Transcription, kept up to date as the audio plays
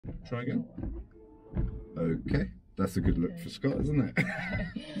Try again. Okay. That's a good look for Scott, isn't it?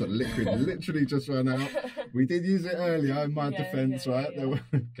 The liquid literally just ran out. We did use it earlier in my defense, right?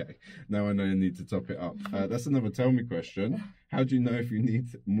 Okay, now I know I need to top it up. That's another tell me question. How do you know if you need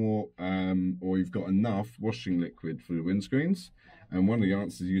more or you've got enough washing liquid for the windscreens? And one of the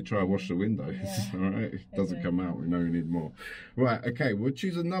answers, you try wash the windows. All right, it doesn't come out. We know we need more. Right, okay, we'll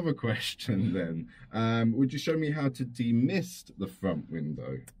choose another question then. Would you show me how to demist the front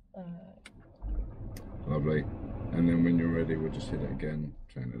window? Lovely. And then when you're ready, we'll just hit it again,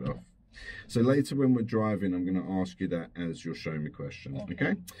 turn it off. So later when we're driving, I'm going to ask you that as you're showing me questions,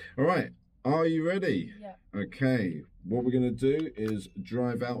 okay? All right, are you ready? Yeah. Okay, what we're going to do is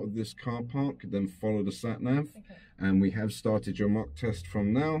drive out of this car park, then follow the Sat-Nav. Okay. And we have started your mock test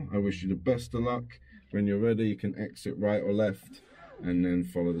from now. I wish you the best of luck. When you're ready, you can exit right or left, and then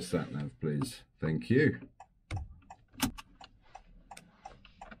follow the Sat-Nav, please. Thank you.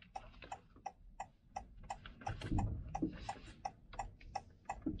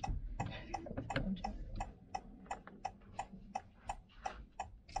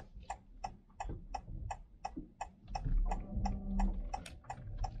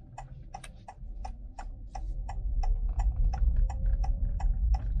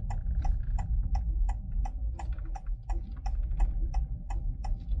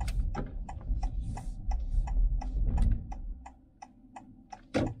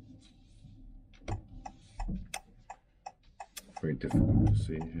 Very difficult to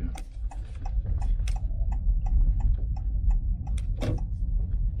see here.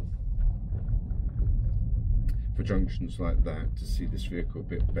 For junctions like that, to see this vehicle a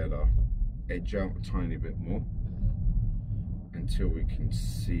bit better, edge out a tiny bit more until we can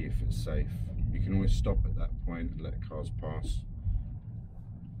see if it's safe. You can always stop at that point and let cars pass.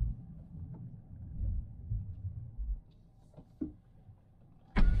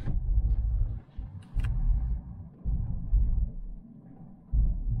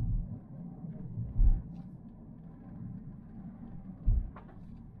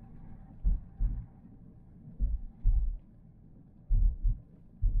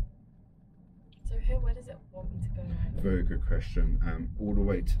 So here, where does it want me to go now? Very good question. All the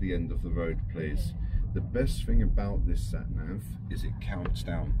way to the end of the road, please. The best thing about this Sat-Nav is it counts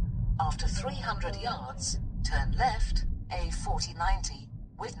down. After 300 yards, turn left, A4090,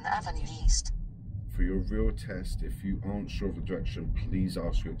 Whitton Avenue East. For your real test, if you aren't sure of the direction, please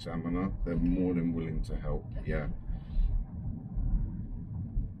ask your examiner. They're more than willing to help. Yeah.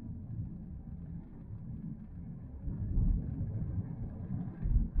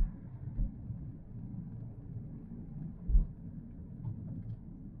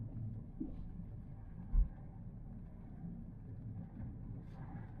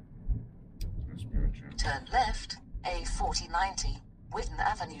 Turn left, A4090, Whitton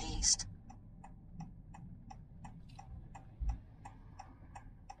Avenue East.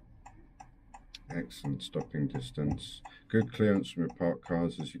 Excellent stopping distance. Good clearance from your parked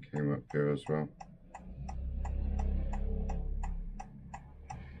cars as you came up here as well.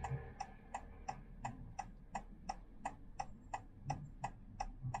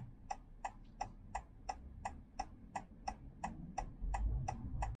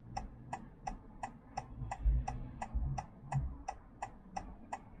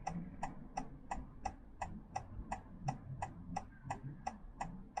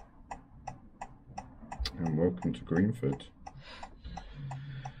 And welcome to Greenford.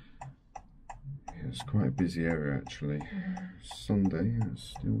 Yeah, it's quite a busy area actually. Sunday,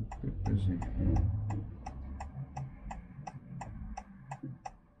 it's still a bit busy.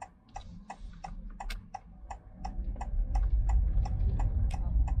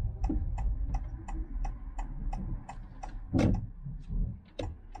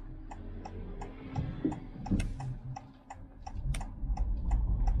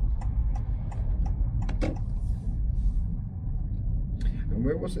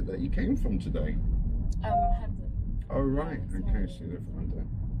 Where was it that you came from today? Hendon. Oh right, okay, so you live around there.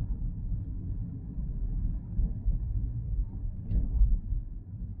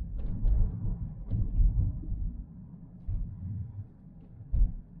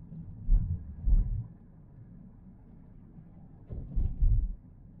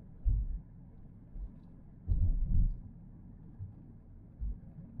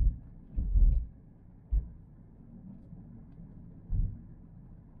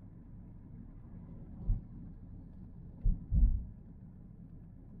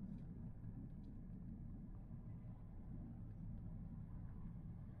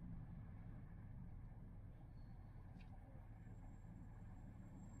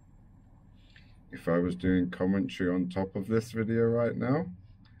 If I was doing commentary on top of this video right now,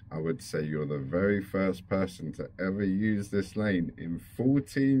 I would say you're the very first person to ever use this lane in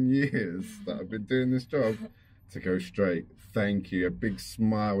 14 years that I've been doing this job to go straight. Thank you. A big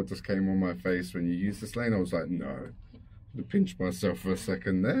smile just came on my face when you used this lane. I was like, no. I pinched myself for a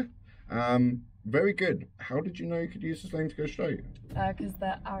second there. Very good. How did you know you could use this lane to go straight? Because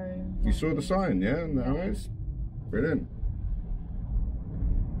the arrow. You saw the sign, yeah, and the arrows? Brilliant.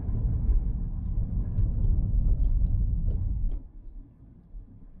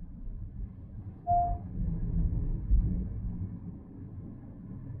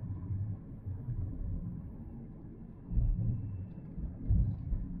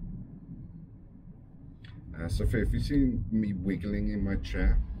 Sophia, if you've seen me wiggling in my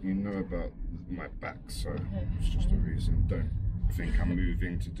chair, you know about my back, so it's just a reason. Don't think I'm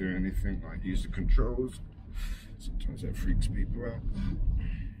moving to do anything, like use the controls. Sometimes that freaks people out.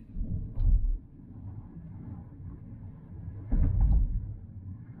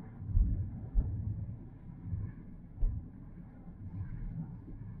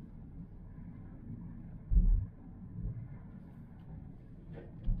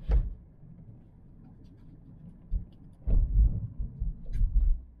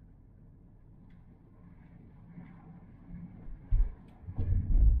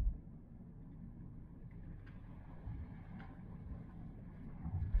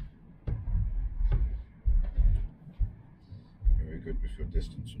 Good with your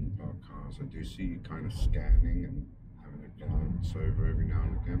distance from parked cars. I do see you kind of scanning and having a glance over every now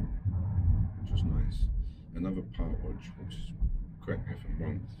and again, which is nice. Another part which is, correct me if I'm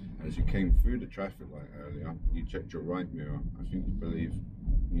wrong, as you came through the traffic light earlier, you checked your right mirror. I think you believe,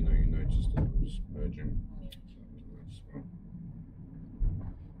 you noticed that it was merging. So that was nice as well.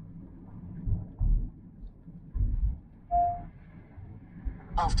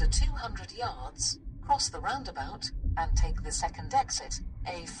 After 200 yards, cross the roundabout and take the second exit,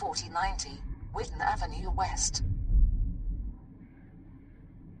 A4090, Whitten Avenue West.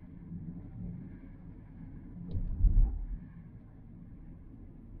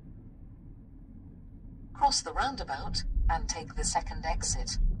 Cross the roundabout and take the second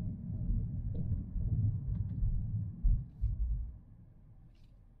exit.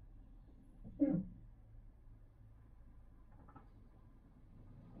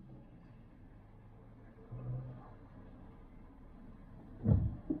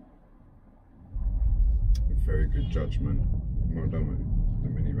 Very good judgment. Well done with the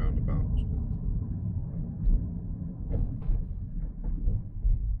mini roundabouts.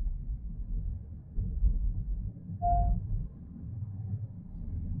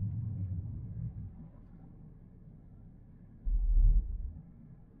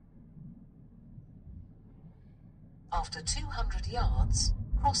 After 200 yards,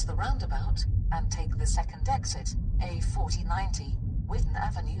 cross the roundabout and take the second exit, A4090, Whitten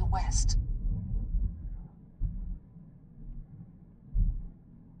Avenue West.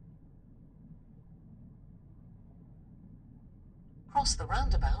 Cross the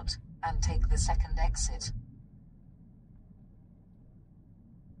roundabout and take the second exit.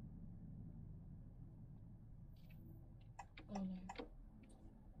 Oh no.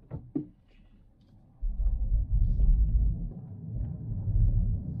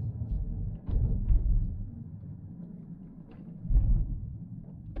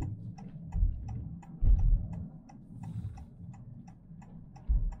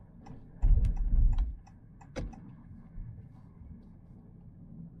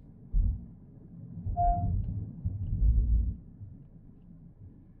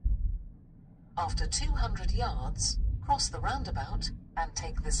 After 200 yards, cross the roundabout and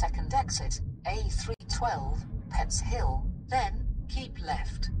take the second exit, A312, Pets Hill, then keep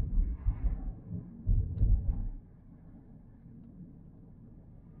left.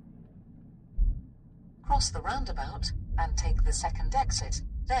 Cross the roundabout and take the second exit,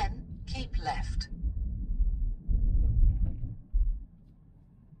 then keep left.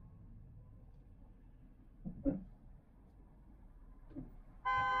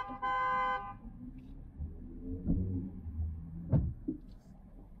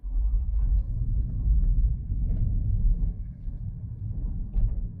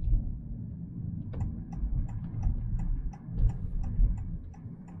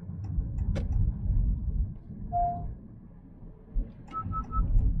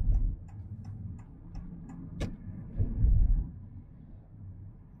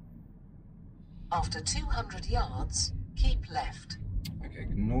 After 200 yards, keep left. Okay,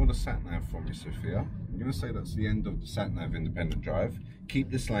 ignore the Sat-Nav for me, Sophia. I'm going to say that's the end of the Sat-Nav independent drive.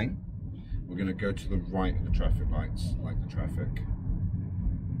 Keep this lane. We're going to go to the right of the traffic lights, like the traffic.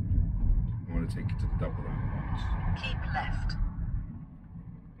 I want to take you to the double roundabouts. Keep left.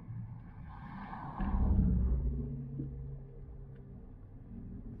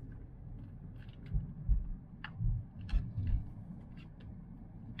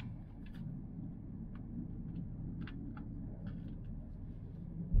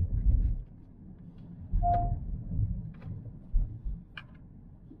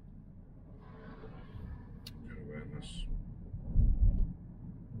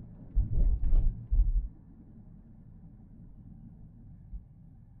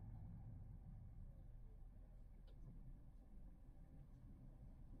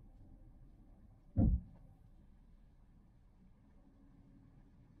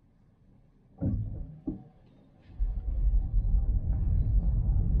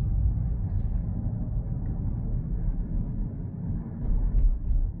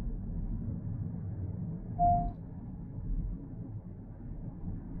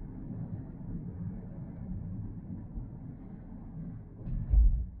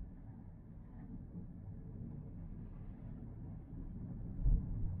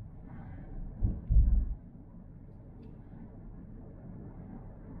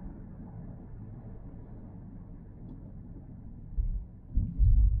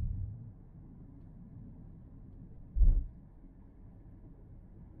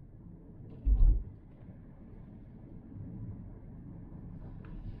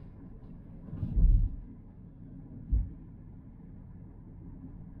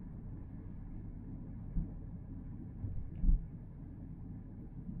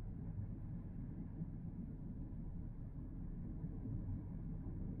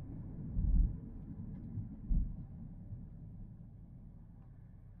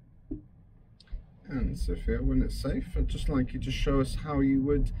 then, Sophia, when it's safe, I'd just like you to show us how you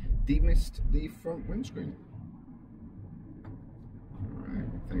would demist the front windscreen. Alright,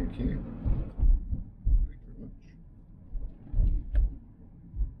 thank you. Thank you very much.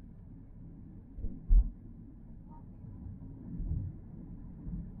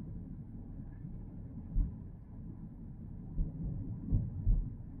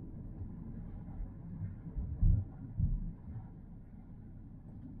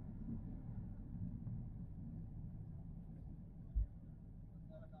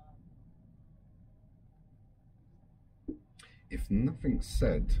 If nothing's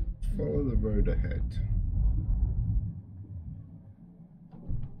said, follow the road ahead.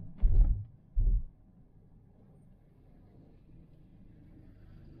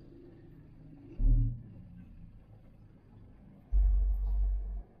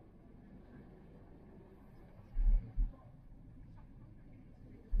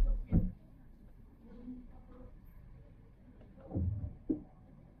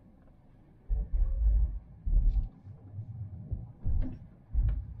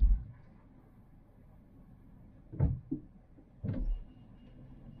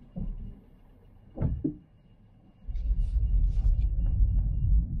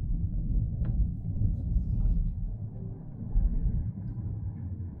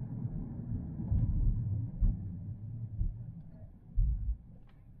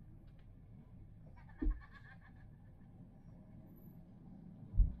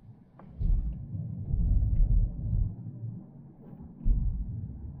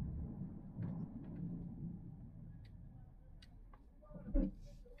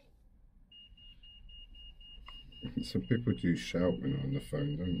 Some people do shout when they're on the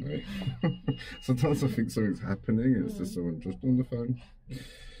phone, don't they? Sometimes I think something's happening, it's just someone just on the phone.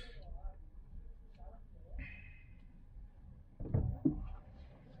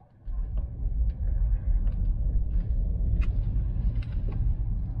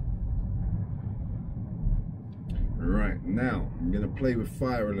 Right, now I'm going to play with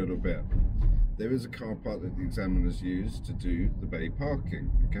fire a little bit. There is a car park that the examiners use to do the bay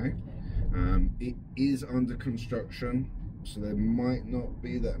parking, okay? It is under construction, so there might not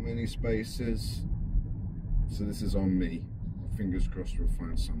be that many spaces. So this is on me. Fingers crossed we'll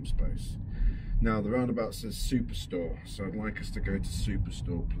find some space. Now the roundabout says Superstore, so I'd like us to go to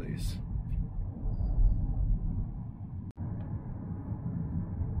Superstore, please.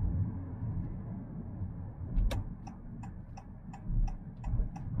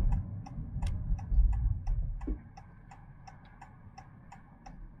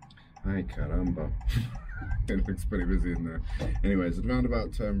 Ay caramba. It looks pretty busy in there. Anyways, the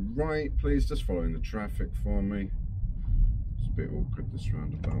roundabout turn right, please, just following the traffic for me. It's a bit awkward, this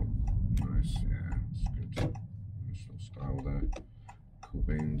roundabout. Nice, yeah, it's good. Nice little style there. Cool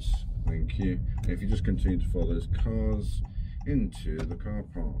beans, thank you. And if you just continue to follow those cars into the car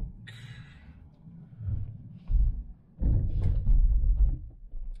park.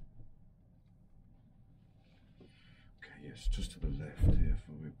 Yes, just to the left here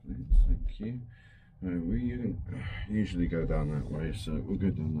for me, please. Thank you. We usually go down that way, so we'll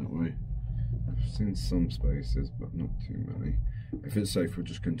go down that way. I've seen some spaces, but not too many. If it's safe, we'll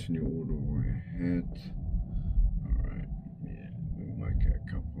just continue all the way ahead. Alright, yeah, we might get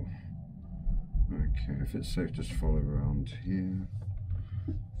a couple. Okay, if it's safe, just follow around here.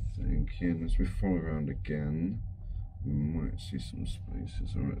 Thank you. And as we follow around again, we might see some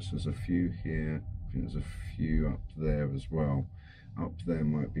spaces. Alright, so there's a few here. I think there's a few up there as well. Up there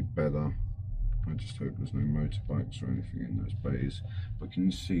might be better. I just hope there's no motorbikes or anything in those bays. But can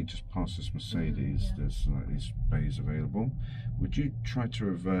you see just past this Mercedes, yeah. there's like these bays available. Would you try to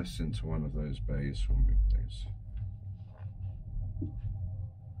reverse into one of those bays for me, please?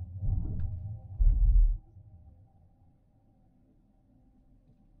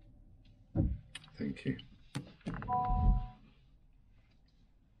 Thank you.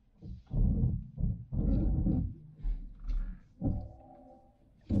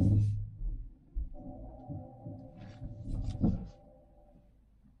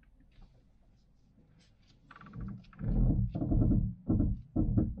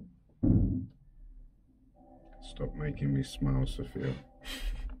 Stop making me smile, Sophia.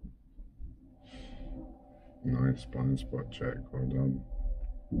 Nice blind spot check, well done.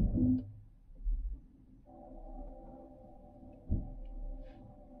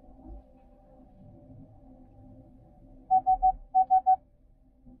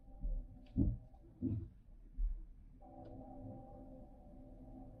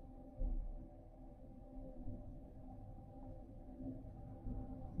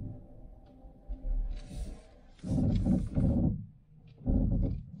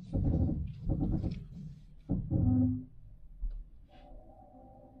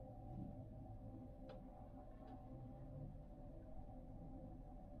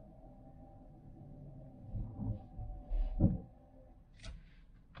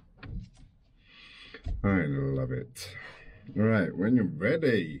 I love it. Right, when you're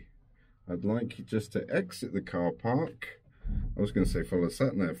ready, I'd like you just to exit the car park. I was going to say follow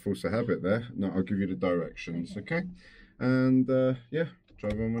Sat-Nav, force a habit there. No, I'll give you the directions, okay? And yeah,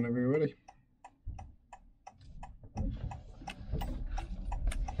 drive on whenever you're ready.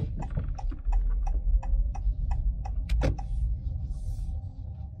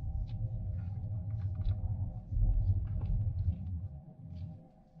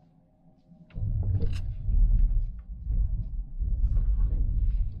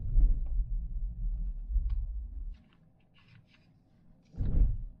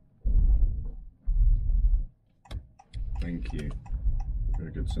 Thank you.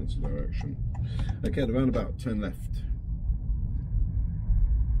 Very good sense of direction. Okay, the roundabout, turn left.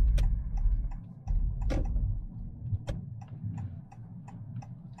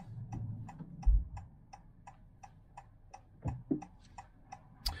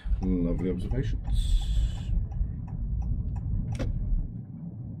 Lovely observations.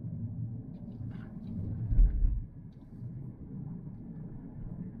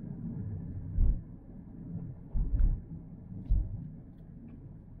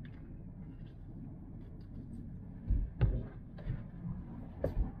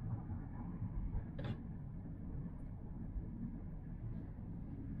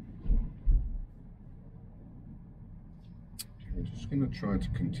 I'm just going to try to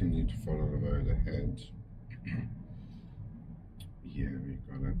continue to follow the road ahead. Yeah, we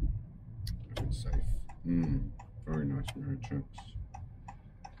got it. If it's safe. Very nice mirror tracks.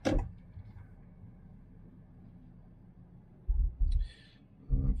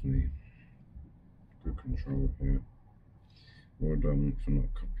 Lovely. Good control here. Well done for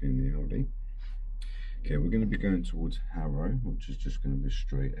not copying the Audi. Okay, we're going to be going towards Harrow, which is just going to be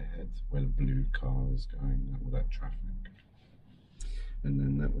straight ahead where the blue car is going, all that traffic. And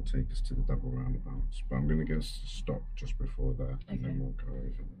then that will take us to the double roundabouts. But I'm going to get us to stop just before that, and then we'll go over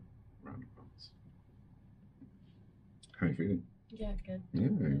the roundabouts. How are you feeling? Yeah, good. Yeah,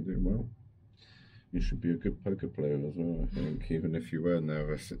 you're doing well. You should be a good poker player as well, I think. Even if you were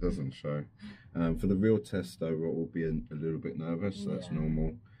nervous, it doesn't show. For the real test, though, we'll be a little bit nervous. So that's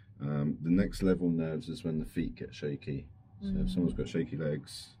normal. The next level nerves is when the feet get shaky. So if someone's got shaky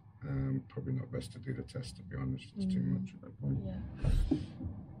legs, probably not best to do the test, to be honest. It's too much at that point. Yeah.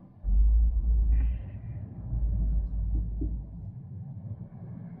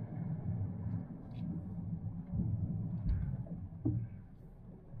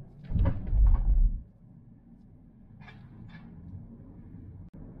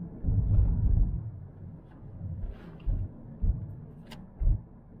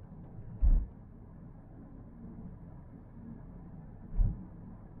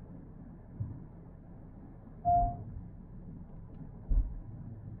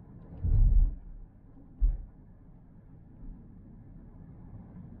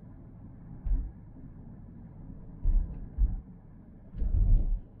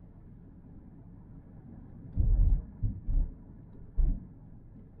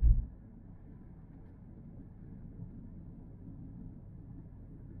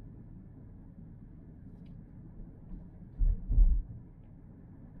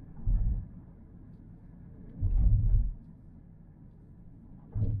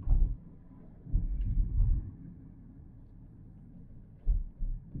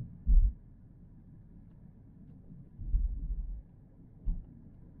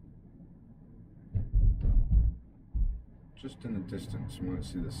 Just in the distance, you might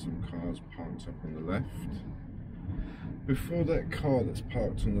see there's some cars parked up on the left. Before that car that's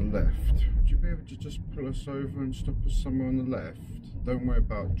parked on the left, would you be able to just pull us over and stop us somewhere on the left? Don't worry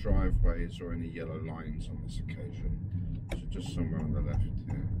about driveways or any yellow lines on this occasion. So just somewhere on the left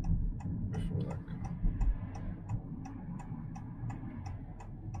here, before that car.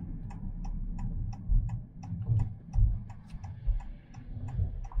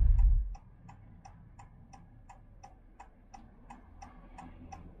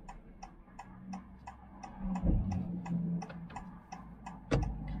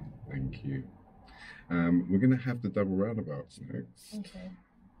 Thank you. We're going to have the double roundabouts next. Okay.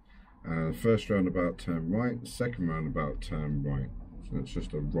 First roundabout, turn right. Second roundabout, turn right. So it's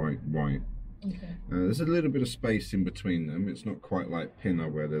just a right. Okay. There's a little bit of space in between them. It's not quite like Pinner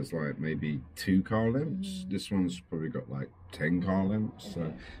where there's like maybe 2 car lengths. This one's probably got like 10 car lengths.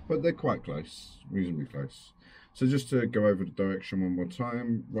 Okay. But they're quite close, reasonably close. So just to go over the direction one more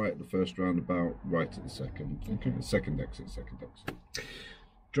time, right at the first roundabout, right at the second. Okay, second exit.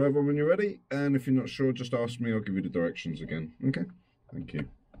 Drive on when you're ready, and if you're not sure, just ask me, I'll give you the directions again. Okay, thank you.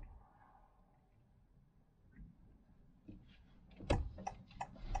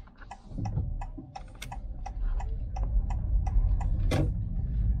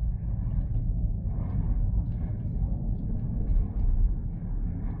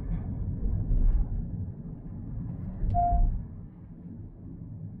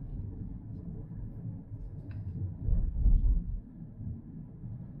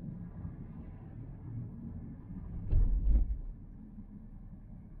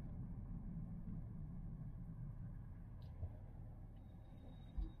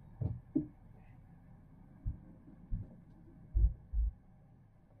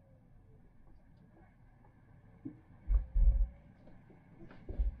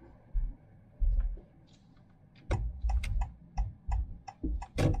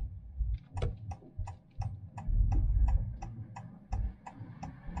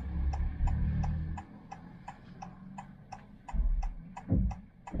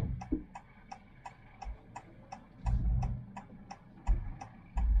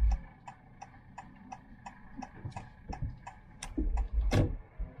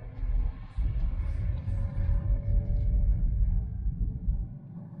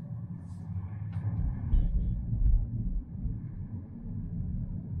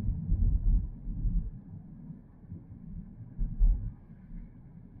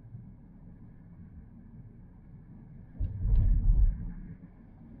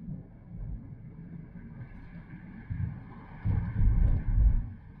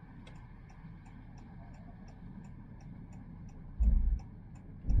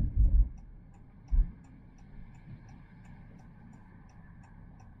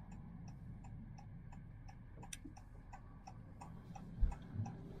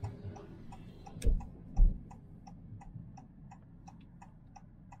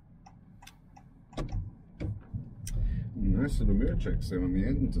 Nice little mirror checks there on the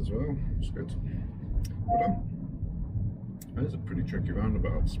end as well. It's good. Well done. That is a pretty tricky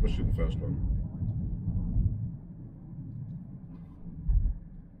roundabout, especially the first one.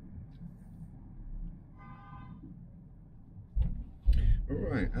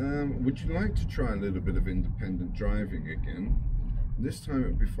 Alright, would you like to try a little bit of independent driving again? This time it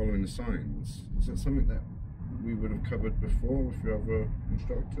would be following the signs. Is that something that we would have covered before with your other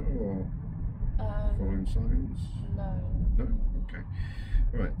instructor, or following signs? No. No? Okay.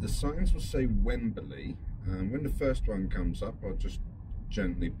 Alright, the signs will say Wembley. When the first one comes up, I'll just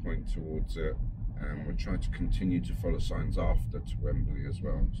gently point towards it, and we'll try to continue to follow signs after to Wembley as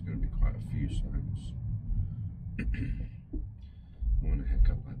well. There's going to be quite a few signs. I want to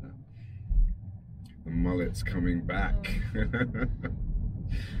hiccup like that. The mullet's coming back.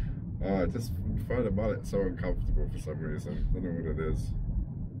 Oh, I just find a mullet so uncomfortable for some reason. I don't know what it is.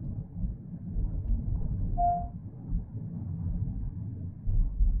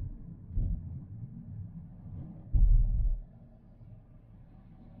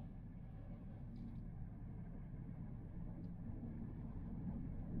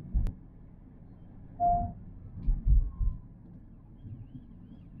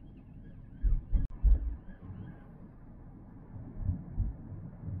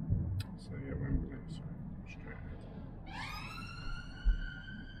 So yeah, Wembley, so straight ahead.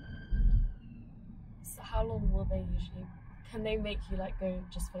 So how long will they usually? Can they make you like go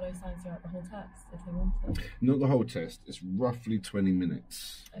just follow signs throughout the whole test if they want to? Not the whole test. It's roughly 20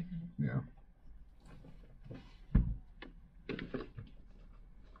 minutes. Okay. Yeah.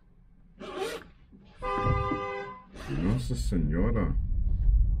 Nossa Senora.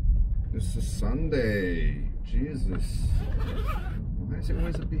 It's a Sunday. Jesus. Why is it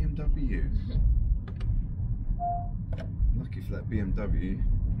always a BMW? Lucky for that BMW,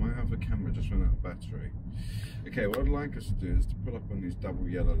 my other camera just ran out of battery. Okay, what I'd like us to do is to put up on these double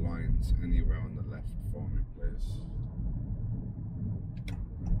yellow lines anywhere on the left for me, please.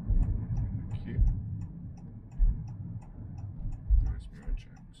 Thank you. Nice mirror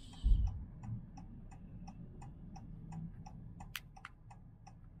checks.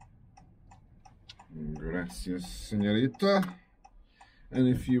 Gracias, señorita. And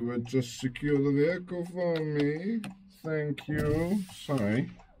if you would just secure the vehicle for me. Thank you. Sorry.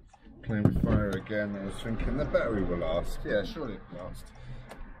 Playing with fire again. I was thinking the battery will last. Yeah, surely it will last.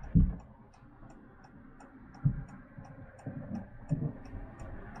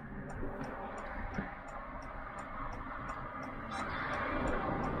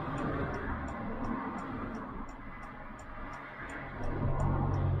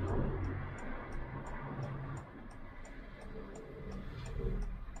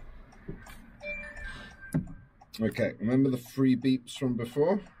 Okay, remember the 3 beeps from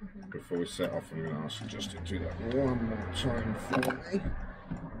before? Before we set off, I'm going to ask you just to do that one more time for me.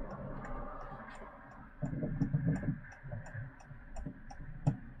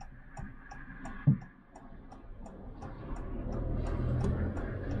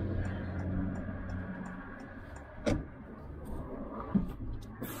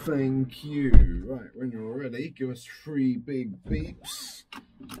 Thank you. Right, when you're ready, give us 3 big beeps.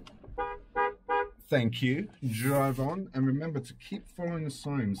 Thank you. Drive on, and remember to keep following the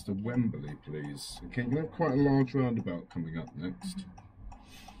signs to Wembley, please. Okay, you have quite a large roundabout coming up next.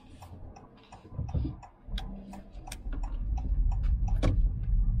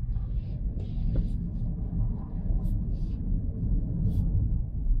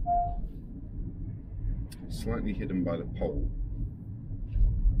 Slightly hidden by the pole.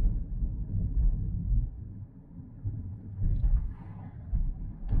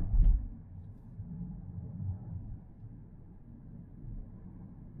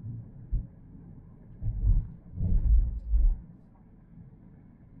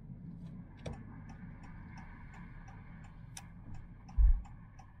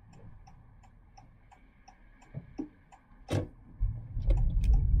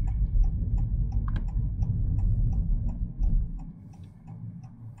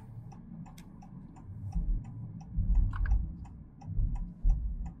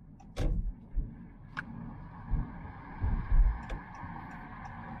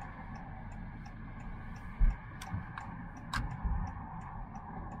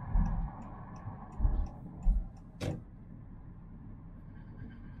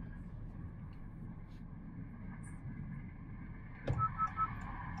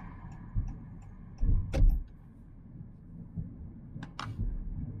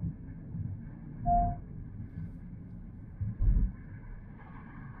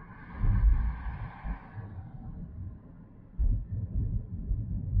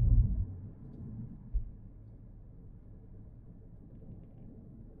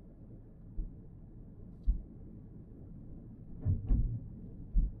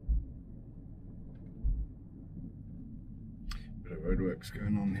 roadworks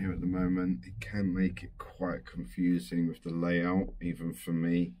going on here at the moment. It can make it quite confusing with the layout, even for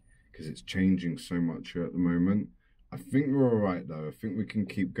me, because it's changing so much here at the moment. I think we're all right though. I think we can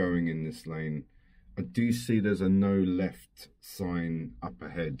keep going in this lane. I do see there's a no left sign up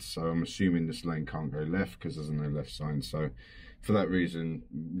ahead, so I'm assuming this lane can't go left because there's a no left sign. So for that reason,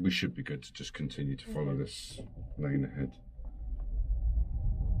 we should be good to just continue to follow this lane ahead.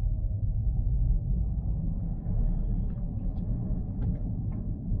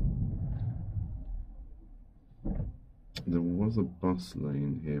 There was a bus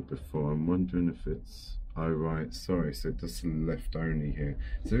lane here before. I'm wondering if it's... Oh right, sorry, so just left only here.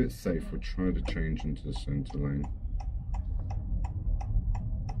 So it's safe, we'll try to change into the centre lane.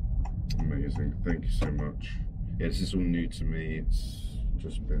 Amazing, thank you so much. Yeah, this is all new to me, it's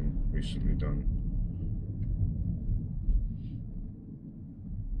just been recently done.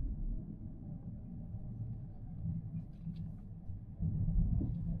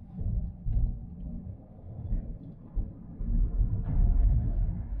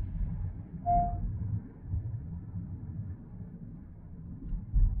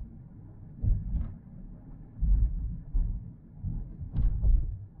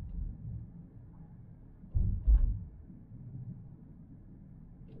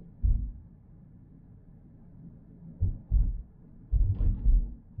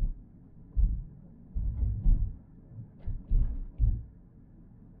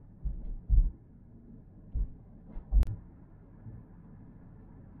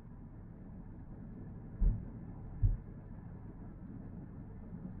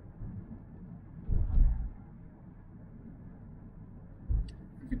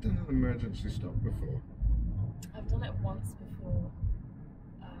 Have you done an emergency stop before? I've done it once before,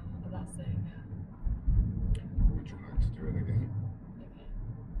 but that's it, yeah. Would you like to do it again? Okay.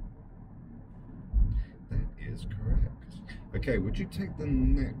 That is correct. Okay, would you take the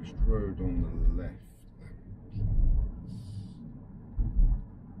next road on the left then, please?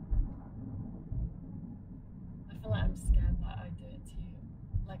 I feel like I'm scared that I do it too,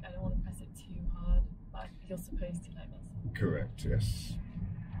 like I don't want to press it too hard, but you're supposed to, like that's... Correct, yes.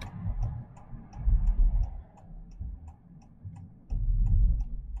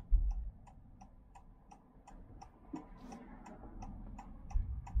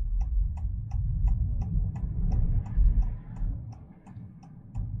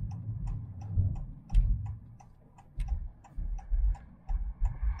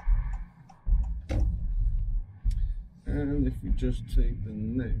 And if we just take the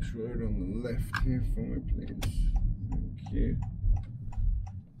next road on the left here for me, please. Thank you.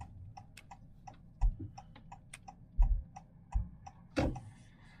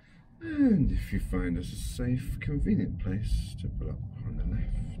 And if you find us a safe, convenient place to pull up on the left.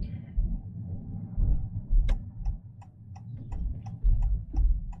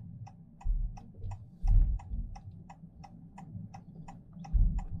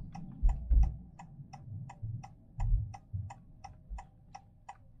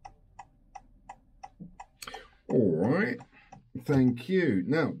 All right, thank you.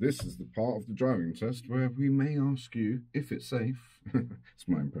 Now, this is the part of the driving test where we may ask you if it's safe. It's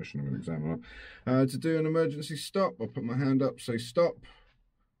my impression of an examiner. To do an emergency stop, I'll put my hand up, say stop.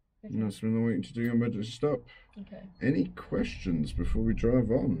 Okay. And that's when I want you to do your emergency stop. Okay. Any questions before we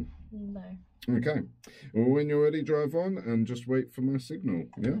drive on? No. Okay. Well, when you're ready, drive on and just wait for my signal.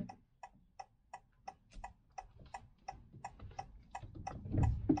 Yeah? Okay.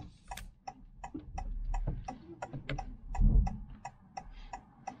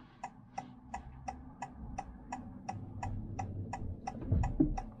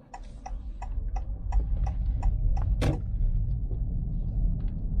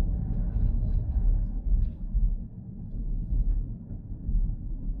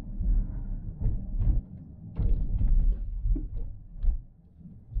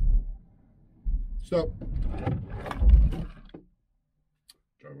 Stop.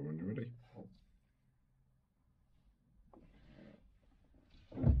 Driver when you're ready.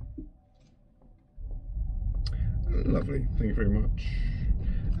 Lovely, thank you very much.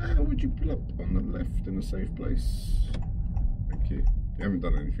 Would you pull up on the left in a safe place? Thank you. You haven't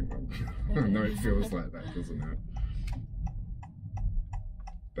done anything wrong. I know it feels like that, doesn't it?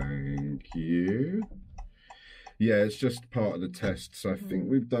 Thank you. Yeah, it's just part of the test. So I think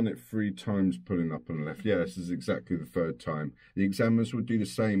we've done it 3 times pulling up on the left. Yeah, this is exactly the 3rd time. The examiners will do the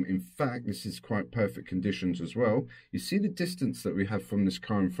same. In fact, this is quite perfect conditions as well. You see the distance that we have from this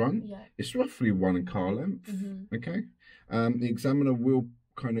car in front? Yeah. It's roughly 1 car length. Okay. The examiner will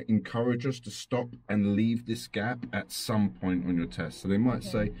kind of encourage us to stop and leave this gap at some point on your test. So they might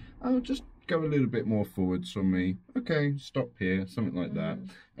say, oh, just go a little bit more forwards from me. Okay, stop here, something like that,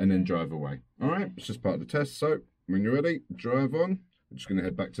 and then drive away. All right, it's just part of the test. So when you're ready, drive on. I'm just going to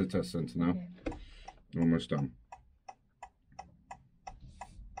head back to the test centre now. Almost done.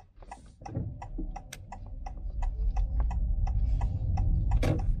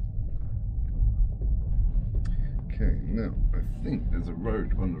 Okay, now I think there's a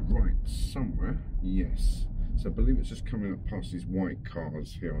road on the right somewhere. Yes. So I believe it's just coming up past these white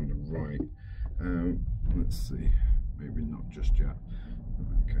cars here on the right. Let's see. Maybe not just yet.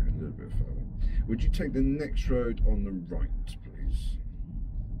 Okay, a little bit further. Would you take the next road on the right, please?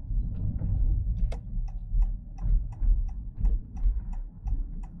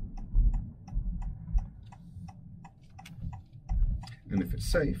 And if it's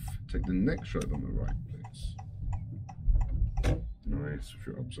safe, take the next road on the right, please. Nice with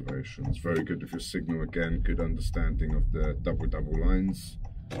your observations. Very good with your signal again. Good understanding of the double lines.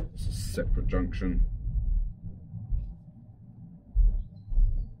 It's a separate junction.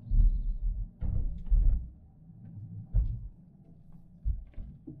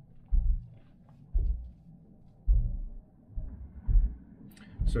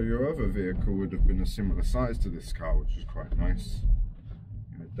 So your other vehicle would have been a similar size to this car, which is quite nice.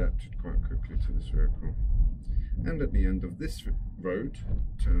 You adapted quite quickly to this vehicle. And at the end of this road,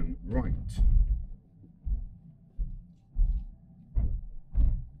 turn right.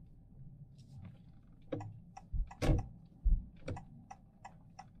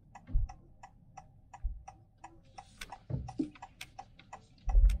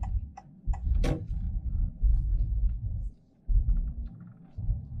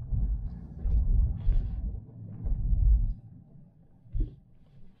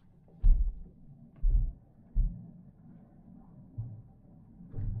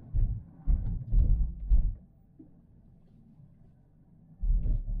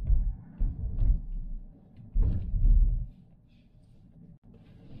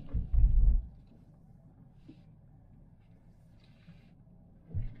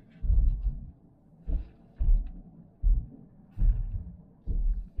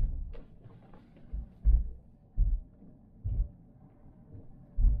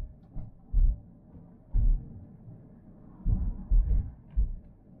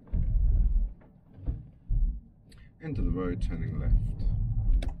 Into the road, turning left.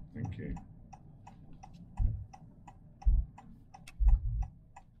 Thank you.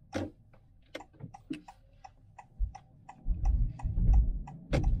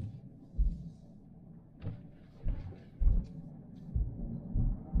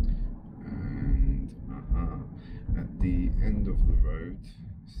 And at the end of the road,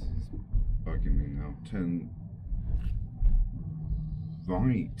 this is bugging me now. Turn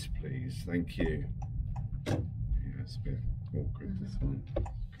right, please. Thank you. It's a bit awkward, this one.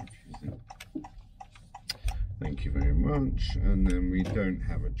 Confusing. Thank you very much. And then we don't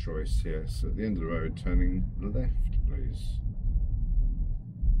have a choice here. So at the end of the road, turning left, please.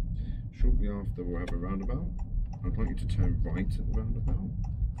 Shortly after, we'll have a roundabout. I'd like you to turn right at the roundabout.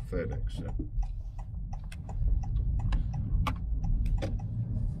 Third exit.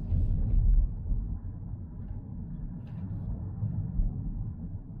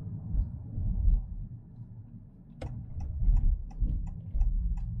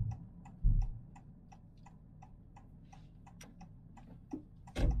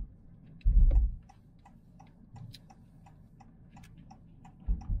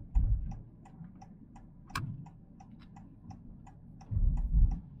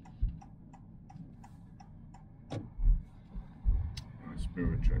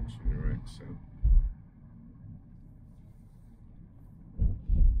 Mirror checks on your exit.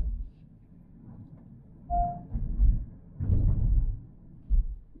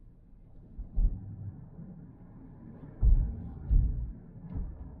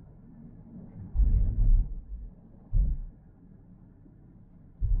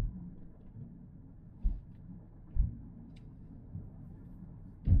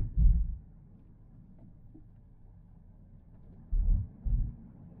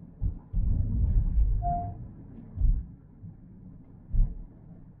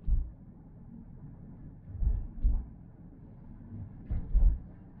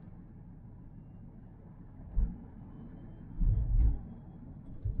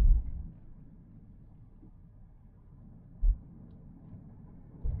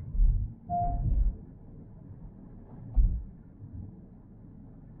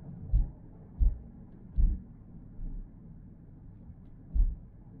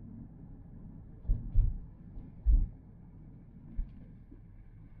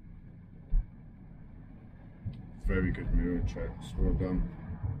 Very good mirror checks, well done.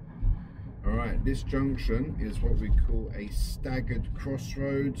 Alright, this junction is what we call a staggered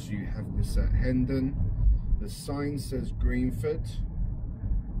crossroads. You have this at Hendon. The sign says Greenford.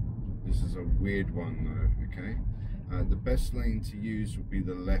 This is a weird one though, okay? The best lane to use would be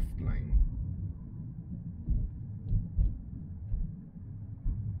the left lane.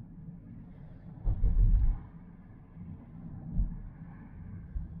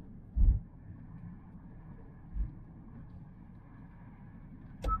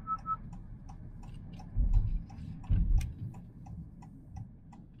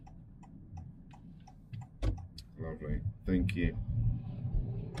 Lovely, thank you.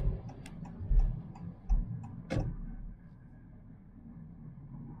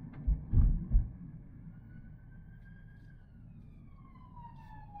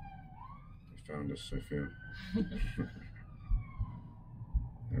 Found us, Sophia. How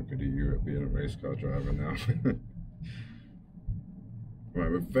good are you at being a race car driver now? Right,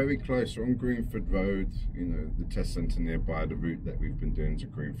 we're very close. We're on Greenford Road. You know, the test centre nearby. The route that we've been doing is a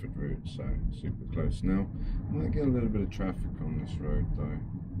Greenford route, so super close now. Might get a little bit of traffic on this road though.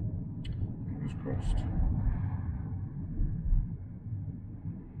 Fingers crossed.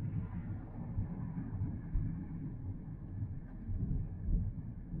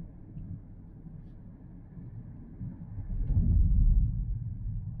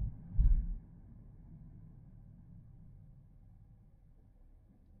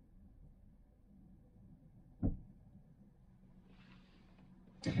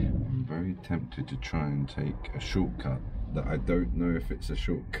 I'm very tempted to try and take a shortcut that I don't know if it's a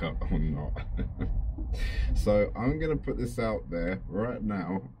shortcut or not. So I'm gonna put this out there right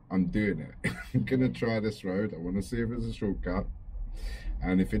now. I'm doing it. I'm gonna try this road. I want to see if it's a shortcut,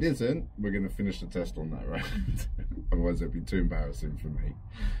 and if it isn't, we're gonna finish the test on that road. Otherwise it'd be too embarrassing for me.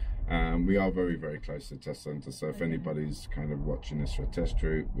 We are very, very close to the test centre, so if anybody's kind of watching this for a test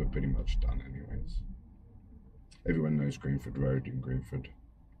route, we're pretty much done anyways. Everyone knows Greenford Road in Greenford.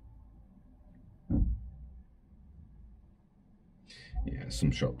 Yeah, some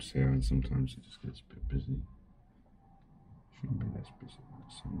shops here, and sometimes it just gets a bit busy. Shouldn't be less busy on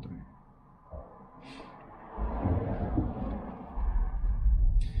Sunday.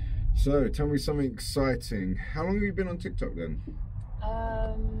 So, tell me something exciting. How long have you been on TikTok then?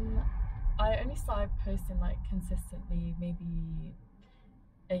 I only started posting like consistently maybe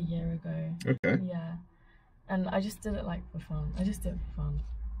a year ago. Okay. Yeah, and I just did it like for fun. I just did it for fun.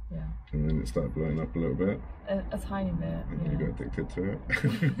 Yeah. And then it started blowing up a little bit. A tiny bit. And yeah. you got addicted to it.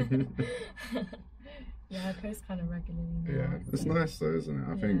 Yeah, I post kind of regularly now. Yeah, it's nice though, isn't it?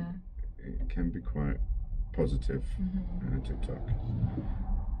 I think it can be quite positive. TikTok.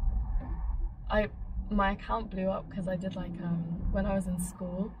 My account blew up because I did like when I was in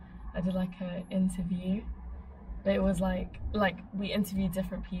school, I did like an interview. But it was like we interviewed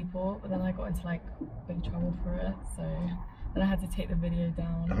different people, but then I got into like big trouble for it, so then I had to take the video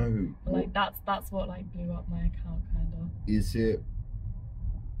down. Oh, but, like that's what like blew up my account kind of. Is it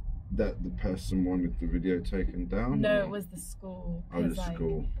that the person wanted the video taken down? No, or? It was the school. Oh, the like,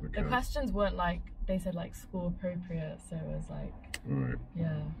 school. Okay. The questions weren't like, they said like school appropriate, so it was like, right.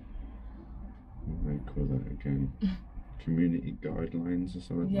 Yeah. What do they call that again? Community guidelines or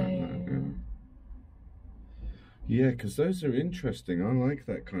something like that. Yeah. Yeah, because those are interesting. I like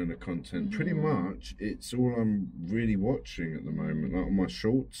that kind of content. Pretty much, it's all I'm really watching at the moment. Like on my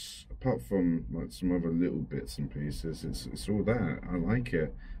shorts, apart from like some other little bits and pieces, it's all that. I like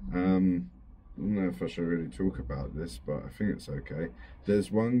it. I don't know if I should really talk about this, but I think it's okay.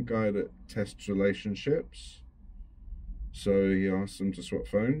 There's one guy that tests relationships, so he asks them to swap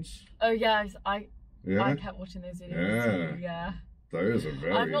phones. Oh yeah, I kept watching those videos too. Yeah. Those are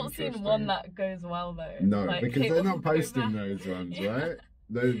very I've not seen one that goes well though. No, like, because they're not posting those ones, right?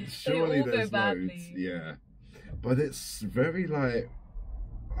 Surely there's loads. Yeah. But it's very like,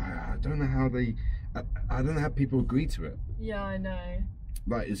 I don't know how they, I don't know how people agree to it. Yeah, I know.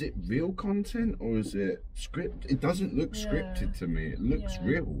 Like, is it real content or is it script? It doesn't look scripted to me. It looks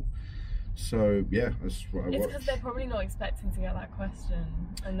real. So yeah, that's what I watch. It's because they're probably not expecting to get that question,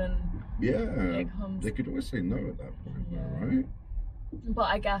 and then it comes. They could always say no at that point, though, right? But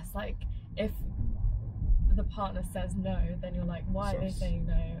I guess like if the partner says no, then you're like, why are they saying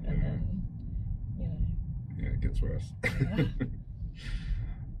no? And then yeah, it gets worse.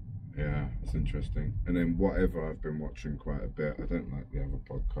 Yeah, it's interesting. And then whatever, I've been watching quite a bit. I don't like the other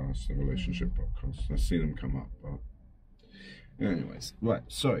podcasts, the relationship podcasts. I've seen them come up, but anyways, right.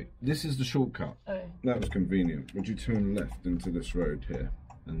 Sorry, this is the shortcut. Oh. That was convenient. Would you turn left into this road here,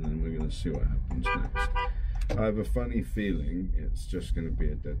 and then we're going to see what happens next. I have a funny feeling it's just going to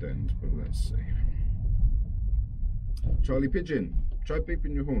be a dead end, but let's see. Charlie Pigeon, try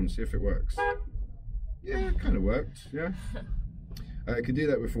beeping your horn, see if it works. Yeah, it kind of worked, yeah. It can do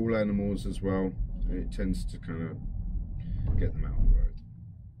that with all animals as well. It tends to kind of get them out of the road.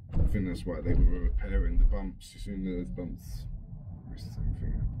 I think that's why they were repairing the bumps. As soon as those bumps, it's the same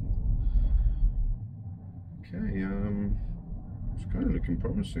thing happened. Okay, it's kind of looking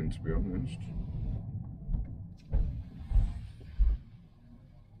promising, to be honest.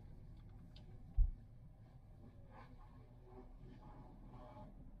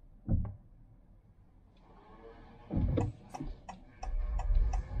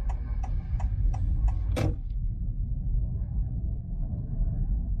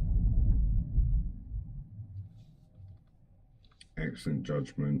 Excellent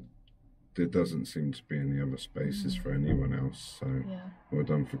judgment. There doesn't seem to be any other spaces for anyone else, so well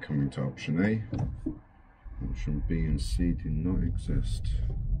done for coming to option A. Option B and C do not exist.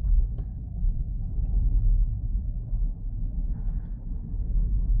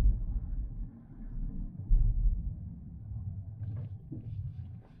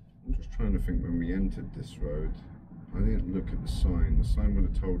 I'm just trying to think, when we entered this road, I didn't look at the sign. The sign would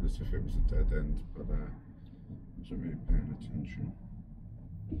have told us if it was a dead end, but wasn't really paying attention.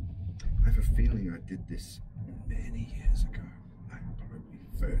 I have a feeling I did this many years ago, like probably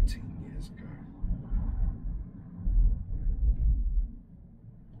 13 years ago.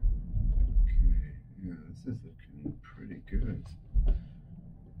 Okay, yeah, this is looking pretty good.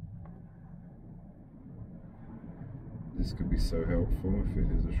 This could be so helpful if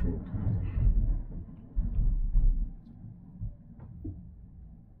it is a shortcut.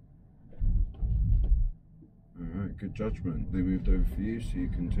 Alright, good judgment. They moved over for you, so you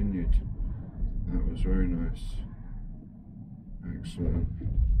continued. That was very nice. Excellent.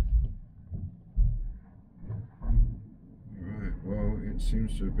 Alright, well, it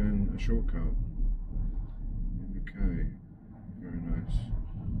seems to have been a shortcut. Okay, very nice.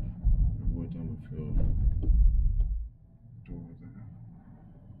 Well done with your door there.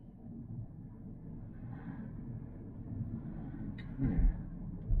 Okay.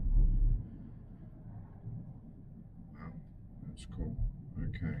 That's cool.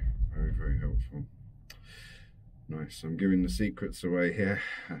 Okay, very, very helpful. Nice. I'm giving the secrets away here.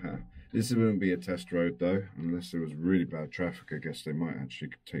 This wouldn't be a test road though, unless there was really bad traffic. I guess they might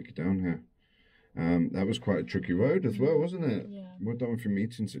actually take you down here. That was quite a tricky road as well, wasn't it? Yeah. Well done with your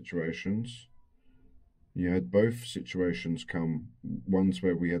meeting situations. You had both situations come, ones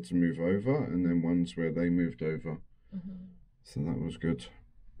where we had to move over and then ones where they moved over. So that was good.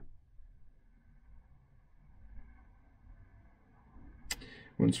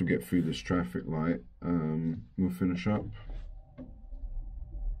 Once we get through this traffic light, we'll finish up.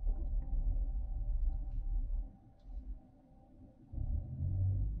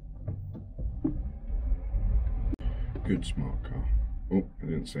 Good smart car. Oh, I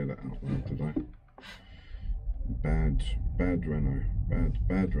didn't say that out loud, did I? Bad Renault.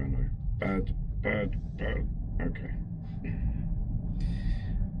 Bad Renault. Bad. Okay.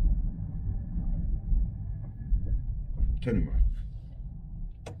 Turn him right.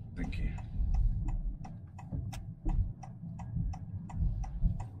 Thank you.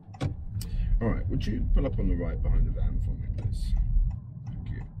 All right, would you pull up on the right behind the van for me, please? Thank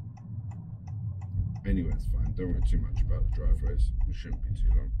you. Anyway, it's fine. Don't worry too much about the driveways. It shouldn't be too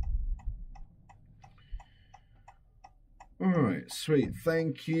long. All right, sweet.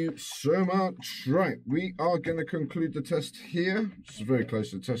 Thank you so much. Right, we are going to conclude the test here. This is very close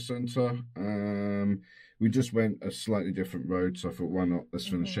to the test centre. We just went a slightly different road, so I thought, why not? Let's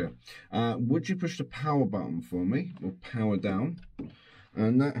finish here. Would you push the power button for me, or power down?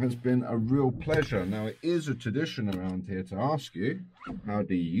 And that has been a real pleasure. Now, it is a tradition around here to ask you, how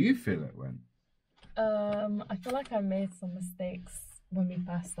do you feel it went? I feel like I made some mistakes when we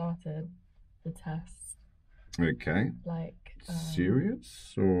first started the test. Okay. Like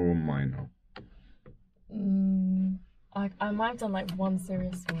serious or minor? I might have done like one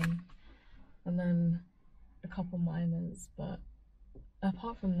serious one, and then a couple minors, but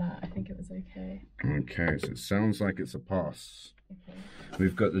apart from that, I think it was okay. Okay, so it sounds like it's a pass. Okay.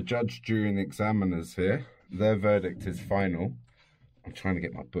 We've got the judge, jury and examiners here. Their verdict is final. I'm trying to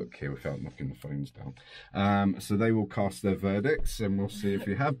get my book here without knocking the phones down. So they will cast their verdicts and we'll see if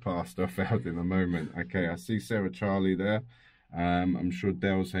you have passed or failed in a moment. Okay, I see Sarah Charlie there. I'm sure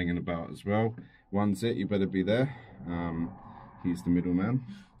Dale's hanging about as well. One's it, you better be there. He's the middleman.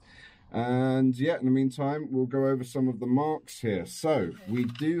 And yeah, in the meantime, we'll go over some of the marks here. So we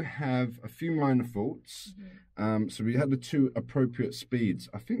do have a few minor faults. So we had the 2 appropriate speeds.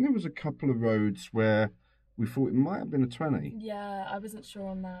 I think there was a couple of roads where we thought it might have been a 20. Yeah, I wasn't sure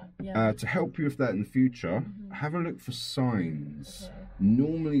on that. Yeah. To help you with that in the future, have a look for signs.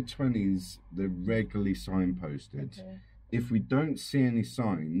 Normally 20s, they're regularly signposted. If we don't see any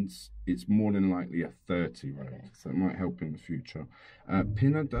signs, it's more than likely a 30 road. So that might help in the future.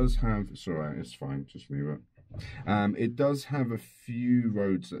 Pinner does have, it's all right, it's fine, just leave it. It does have a few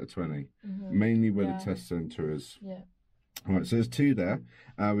roads that are 20, mainly where the test centre is. All right, so there's 2 there.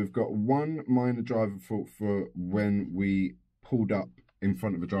 We've got 1 minor driver fault for when we pulled up in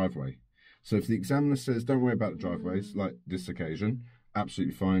front of a driveway. So if the examiner says, don't worry about the driveways, like this occasion,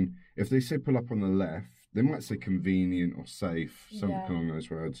 absolutely fine. If they say pull up on the left, they might say convenient or safe, something along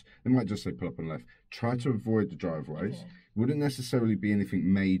those words. They might just say pull up on the left. Try to avoid the driveways. Wouldn't necessarily be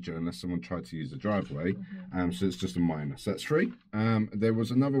anything major unless someone tried to use the driveway. So it's just a minor. So that's 3. There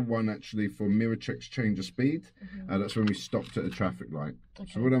was another one actually for mirror checks change of speed. That's when we stopped at a traffic light.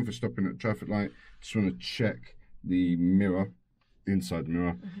 So we're done for stopping at a traffic light. Just want to check the mirror, inside the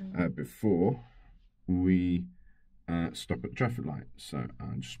mirror, before we stop at the traffic light. So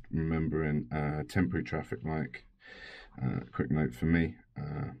I'm just remembering temporary traffic light. Quick note for me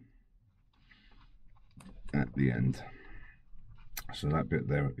at the end. So that bit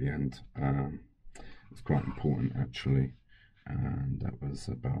there at the end, it's quite important actually, and that was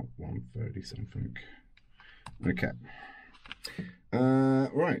about 1:30 something. Okay.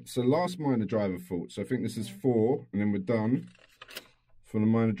 Right, so last minor driver fault. So I think this is 4, and then we're done for the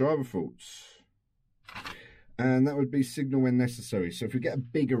minor driver faults. And that would be signal when necessary. So if we get a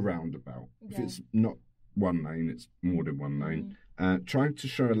bigger roundabout, if it's not 1 lane, it's more than 1 lane. Trying to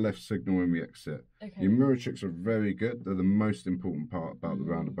show a left signal when we exit. Your mirror checks are very good. They're the most important part about the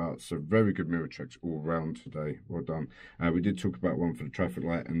roundabout. So very good mirror checks all round today. Well done. We did talk about one for the traffic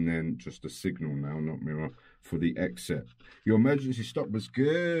light and then just a signal now, not mirror, for the exit. Your emergency stop was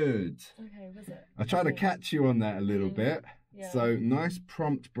good. Was it? I tried to catch you on that a little bit. So nice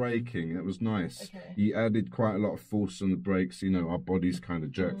prompt braking. That was nice. You added quite a lot of force on the brakes. You know, our bodies kind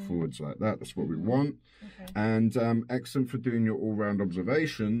of jerk forwards like that. That's what we want. And excellent for doing your all-round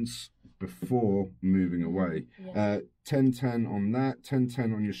observations before moving away. 10-10 on that,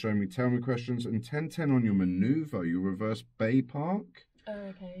 10-10 on your show me, tell me questions, and 10-10 on your maneuver, your reverse bay park.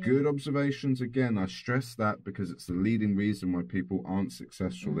 Good observations. Again, I stress that because it's the leading reason why people aren't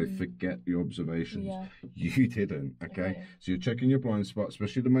successful. They forget the observations. You didn't. So you're checking your blind spot,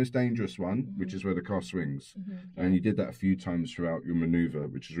 especially the most dangerous one, which is where the car swings. And you did that a few times throughout your maneuver,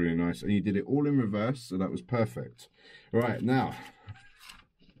 which is really nice. And you did it all in reverse, so that was perfect. Right, now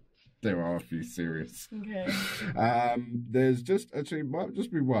there are a few serious. There's just actually might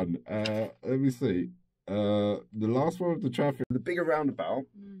just be one. Let me see. The last one of the traffic, the bigger roundabout.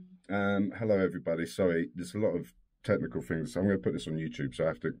 Hello everybody, sorry, there's a lot of technical things, so I'm going to put this on YouTube, so I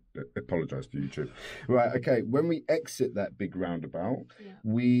have to apologize to YouTube. Right, okay, when we exit that big roundabout,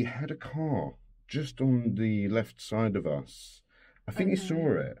 we had a car just on the left side of us. I think you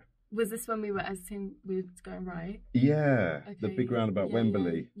saw it. Was this when we were exiting, we were going right? Yeah, the big roundabout,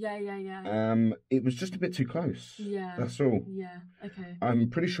 Wembley. Yeah. It was just a bit too close. That's all. Okay. I'm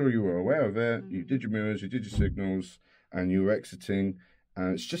pretty sure you were aware of it. You did your mirrors, you did your signals, and you were exiting.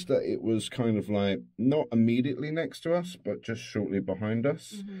 And it's just that it was kind of like not immediately next to us, but just shortly behind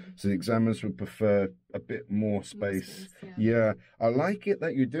us. So the examiners would prefer a bit more space. Yeah, I like it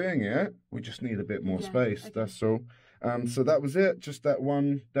that you're doing it. We just need a bit more space. That's all. So that was it. Just that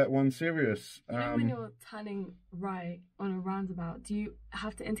one serious. You know, when you're turning right on a roundabout, do you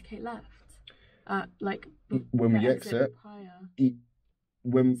have to indicate left? Like when we exit.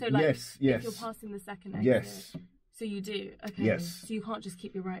 When so like, yes. If you're passing the second exit. So you do. So you can't just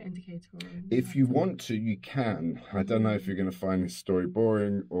keep your right indicator on. If you want to, you can. I don't know if you're going to find this story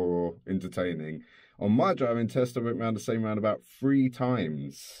boring or entertaining. On my driving test, I went round the same roundabout 3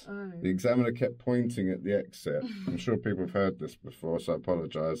 times. The examiner kept pointing at the exit. I'm sure people have heard this before, so I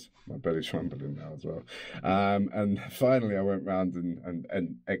apologise. My belly's rumbling now as well. And finally, I went round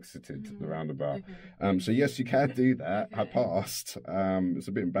and exited the roundabout. So yes, you can do that. I passed. It's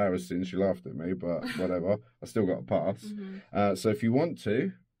a bit embarrassing. She laughed at me, but whatever. I still got a pass. So if you want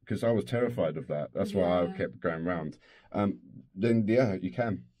to, because I was terrified of that, that's why I kept going round. Then yeah, you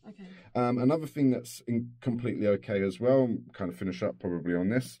can. Another thing that's completely okay as well, kind of finish up probably on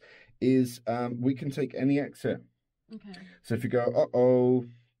this, is we can take any exit. So if you go, uh-oh,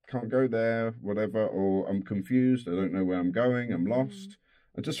 can't go there, whatever, or I'm confused, I don't know where I'm going, I'm lost,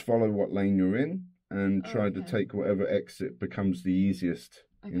 I just follow what lane you're in and try to take whatever exit becomes the easiest.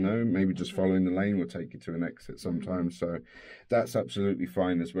 You know, maybe just following the lane will take you to an exit sometimes. So that's absolutely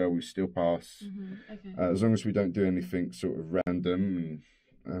fine as well. We still pass as long as we don't do anything sort of random and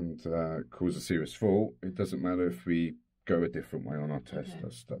and cause a serious fault, it doesn't matter if we go a different way on our test.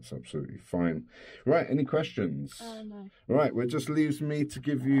 Okay. That's absolutely fine. Right, any questions? No. Right, well, it just leaves me to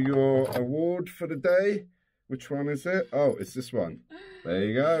give you your award for the day. Which one is it? Oh, it's this one. There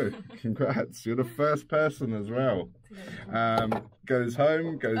you go. Congrats. You're the first person as well. Goes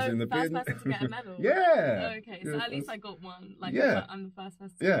home, goes in the bin. First person to get a medal? Yeah. Oh, okay, so at least I got one. Like, yeah. I'm the first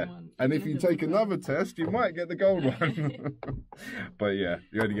person to get one. And if you take another test, you might get the gold one. But yeah,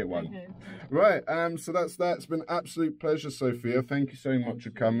 you only get one. Okay. Right, so that's that. It's been an absolute pleasure, Sophia. Thank you so much for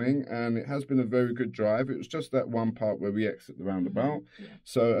coming. And it has been a very good drive. It was just that one part where we exit the roundabout. Yeah.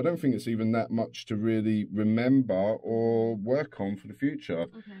 So I don't think it's even that much to really remember or work on for the future.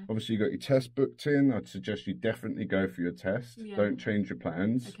 Okay. Obviously, you got your test booked in. I'd suggest you definitely go for your test. Yeah. Don't change your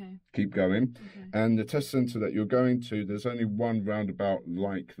plans. Okay. Keep going. Okay. And the test centre that you're going to, there's only one roundabout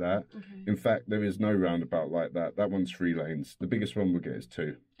like that. Okay. In fact, there is no roundabout like that. That one's 3 lanes. The biggest one we'll get is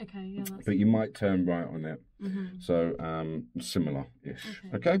 2. Okay, yeah, that's... But you might turn right on it. So, similar-ish.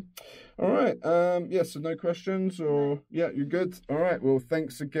 Okay. All right. Yeah, so no questions or... Yeah, you're good? All right. Well,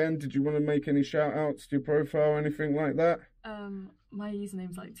 thanks again. Did you want to make any shout-outs to your profile or anything like that? My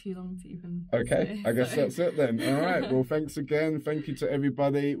username's like too long to even Okay, say, I guess that's it then. All right, well, thanks again. Thank you to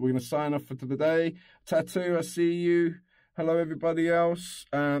everybody. We're going to sign off for today. Tattoo, I see you. Hello, everybody else.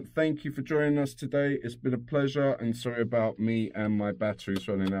 Thank you for joining us today. It's been a pleasure, and sorry about me and my batteries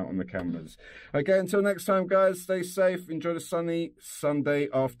running out on the cameras. Okay, until next time, guys, stay safe. Enjoy the sunny Sunday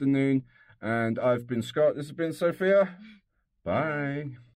afternoon. And I've been Scott. This has been Sophia. Bye.